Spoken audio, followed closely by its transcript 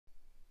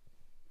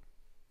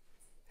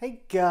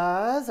Hey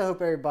guys, I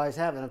hope everybody's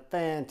having a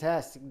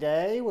fantastic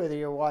day, whether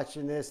you're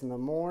watching this in the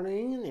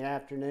morning, in the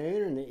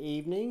afternoon, or in the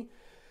evening.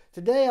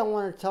 Today I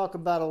want to talk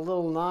about a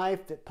little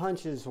knife that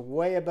punches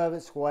way above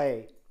its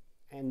weight,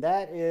 and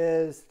that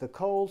is the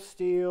Cold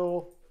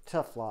Steel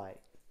Tuff Lite.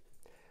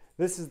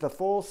 This is the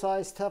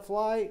full-size Tuff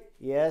Lite.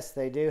 Yes,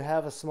 they do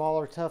have a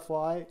smaller Tuff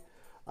Lite.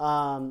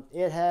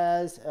 It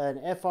has an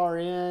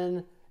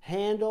FRN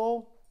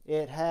handle.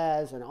 It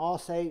has an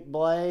Aus-8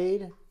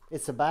 blade.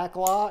 It's a back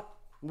lock.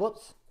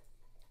 Whoops.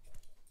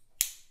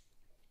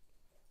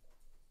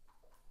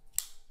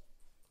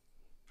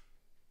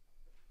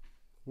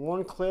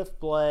 One cliff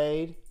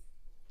blade,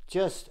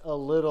 just a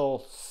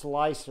little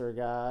slicer,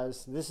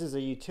 guys. This is a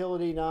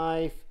utility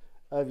knife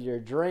of your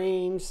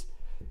dreams.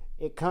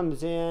 It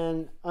comes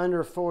in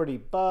under 40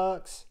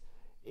 bucks.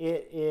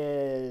 It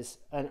is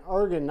an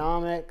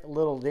ergonomic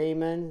little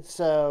demon,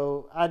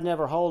 so I'd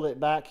never hold it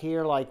back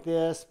here like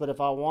this, but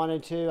if I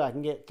wanted to, I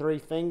can get 3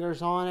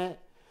 fingers on it.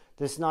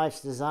 This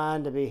knife's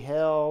designed to be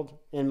held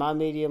in my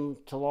medium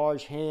to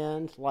large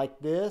hand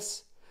like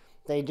this.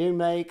 They do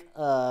make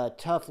a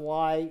Tuff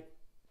Lite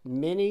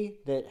Mini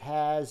that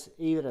has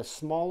even a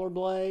smaller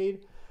blade,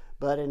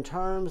 but in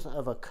terms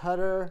of a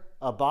cutter,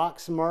 a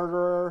box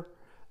murderer,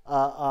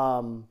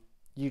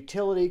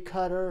 utility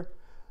cutter,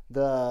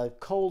 the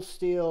Cold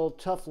Steel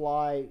Tuff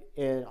Lite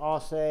in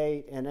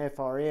Aus-8 and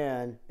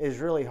FRN is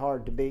really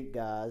hard to beat,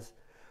 guys.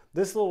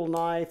 This little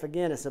knife,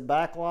 again, it's a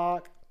back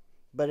lock,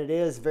 but it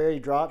is very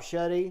drop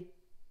shutty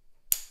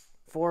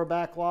for a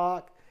back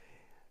lock.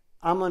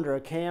 I'm under a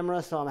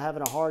camera, so I'm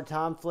having a hard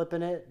time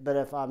flipping it, but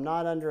if I'm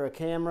not under a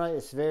camera,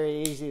 it's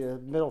very easy to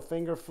middle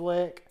finger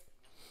flick.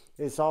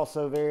 It's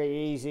also very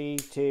easy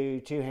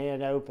to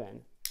two-hand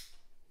open.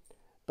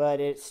 But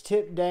it's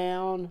tip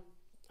down,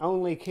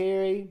 only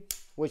carry,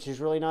 which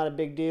is really not a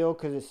big deal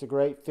because it's a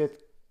great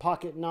fifth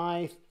pocket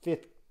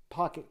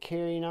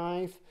carry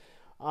knife.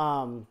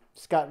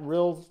 It's got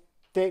real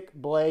thick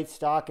blade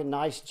stock and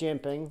nice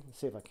jimping.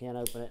 Let's see if I can't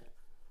open it.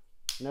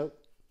 Nope.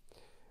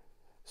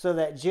 So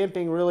that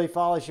jimping really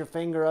follows your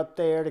finger up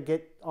there to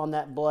get on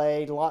that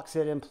blade, locks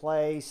it in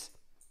place.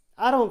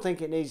 I don't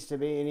think it needs to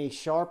be any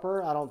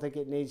sharper. I don't think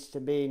it needs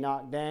to be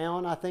knocked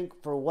down. I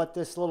think for what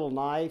this little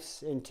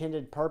knife's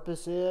intended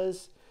purpose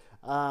is,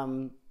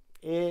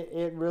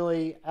 it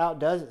really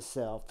outdoes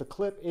itself. The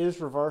clip is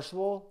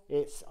reversible.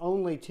 It's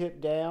only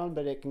tipped down,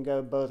 but it can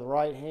go both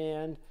right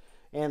hand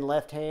and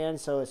left hand,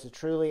 so it's a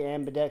truly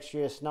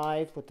ambidextrous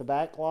knife with the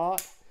back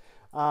lock.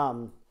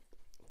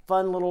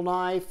 Fun little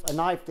knife, a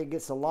knife that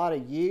gets a lot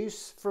of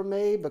use from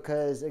me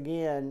because,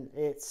 again,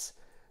 it's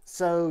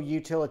so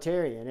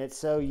utilitarian, it's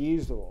so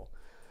usable.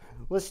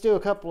 Let's do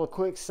a couple of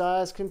quick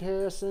size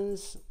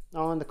comparisons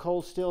on the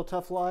Cold Steel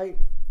Tuff Lite.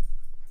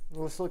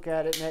 Let's look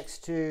at it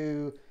next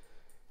to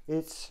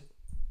its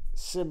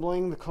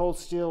sibling, the Cold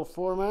Steel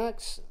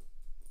Formax.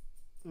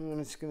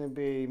 And it's going to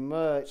be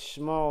much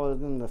smaller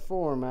than the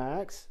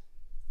Formax.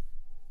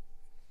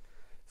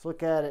 Let's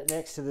look at it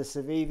next to the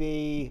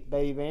Civivi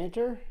Baby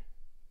Banter.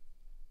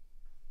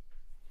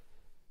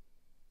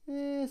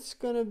 It's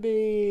going to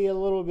be a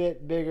little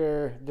bit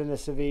bigger than the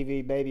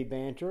Civivi Baby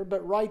Banter,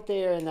 but right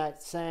there in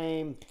that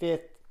same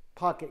fifth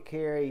pocket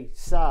carry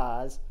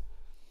size.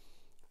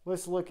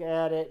 Let's look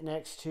at it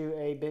next to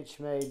a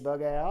Benchmade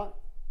Bug Out.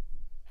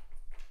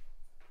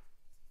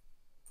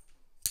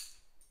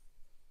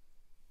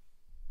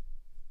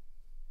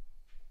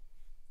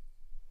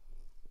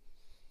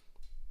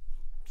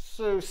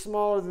 So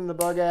smaller than the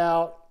Bug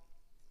Out,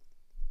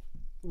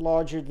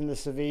 larger than the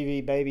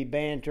Civivi Baby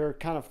Banter,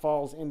 kind of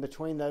falls in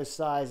between those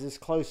sizes,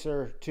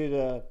 closer to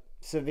the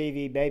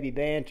Civivi Baby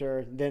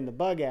Banter than the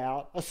Bug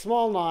Out. A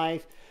small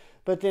knife,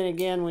 but then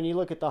again, when you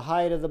look at the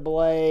height of the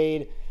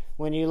blade,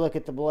 when you look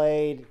at the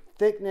blade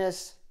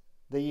thickness,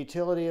 the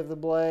utility of the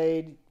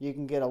blade, you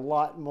can get a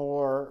lot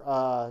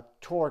more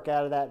torque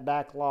out of that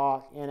back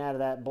lock and out of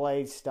that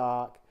blade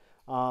stock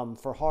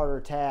for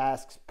harder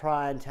tasks,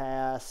 prying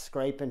tasks,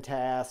 scraping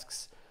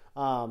tasks.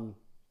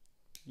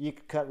 You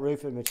could cut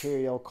roofing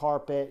material,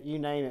 carpet, you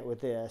name it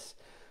with this.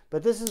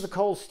 But this is the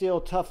Cold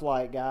Steel Tuff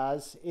Lite,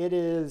 guys. It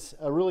is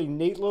a really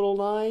neat little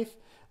knife.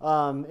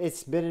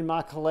 It's been in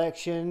my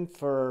collection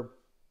for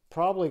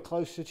probably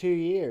close to 2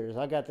 years.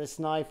 I got this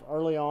knife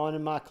early on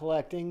in my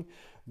collecting,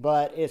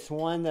 but it's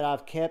one that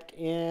I've kept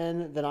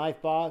in the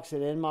knife box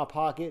and in my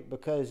pocket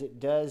because it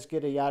does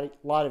get a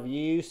lot of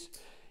use.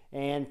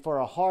 And for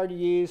a hard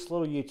use,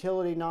 little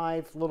utility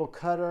knife, little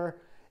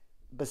cutter,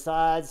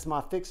 besides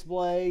my fixed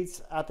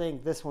blades, I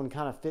think this one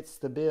kind of fits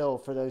the bill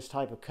for those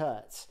type of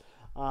cuts.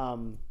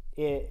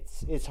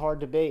 It's hard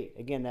to beat.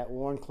 Again, that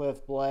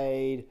Wharncliffe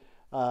blade.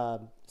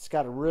 It's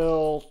got a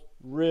real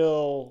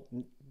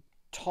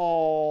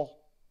tall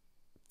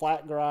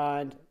flat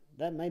grind.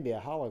 That may be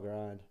a hollow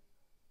grind.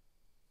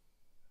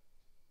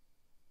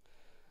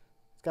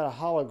 It's got a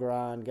hollow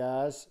grind,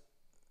 guys.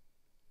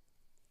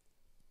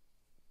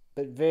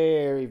 But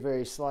very,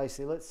 very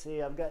slicey. Let's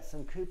see, I've got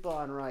some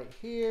coupon right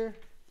here.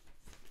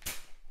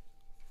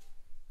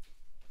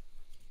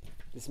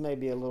 This may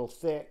be a little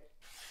thick.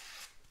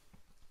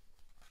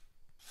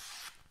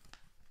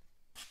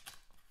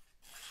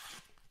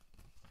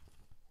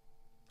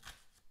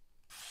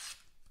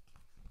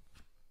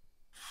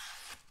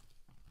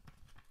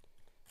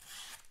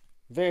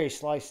 Very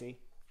slicey.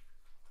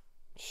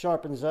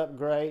 Sharpens up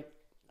great.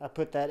 I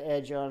put that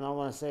edge on, I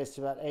want to say it's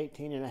about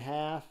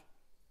 18.5.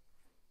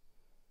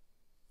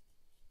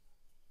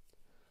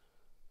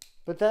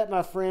 But that,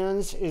 my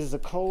friends, is the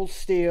Cold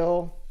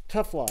Steel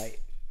Tuff Lite.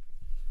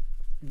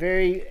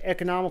 Very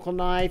economical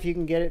knife. You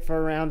can get it for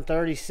around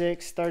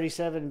 36,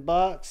 37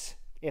 bucks.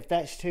 If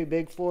that's too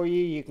big for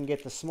you, you can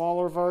get the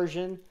smaller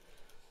version.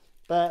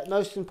 But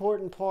most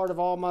important part of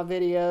all my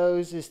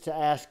videos is to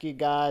ask you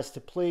guys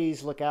to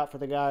please look out for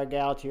the guy or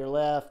gal to your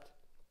left.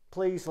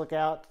 Please look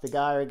out to the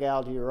guy or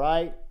gal to your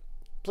right.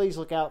 Please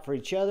look out for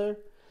each other.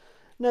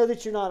 Know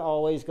that you're not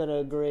always going to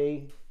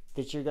agree,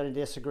 that you're going to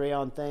disagree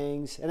on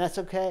things, and that's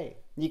okay.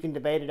 You can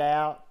debate it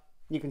out.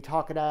 You can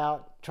talk it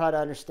out. Try to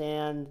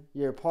understand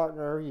your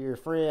partner, your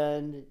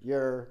friend,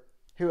 your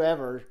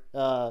whoever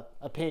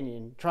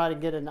opinion. Try to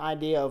get an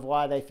idea of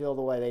why they feel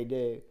the way they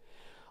do.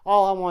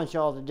 All I want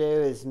y'all to do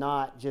is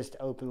not just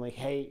openly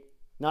hate,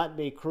 not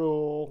be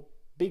cruel,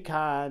 be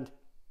kind.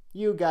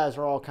 You guys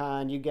are all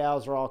kind. You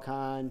gals are all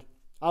kind.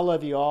 I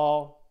love you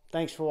all.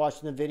 Thanks for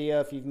watching the video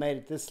if you've made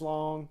it this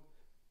long.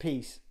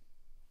 Peace.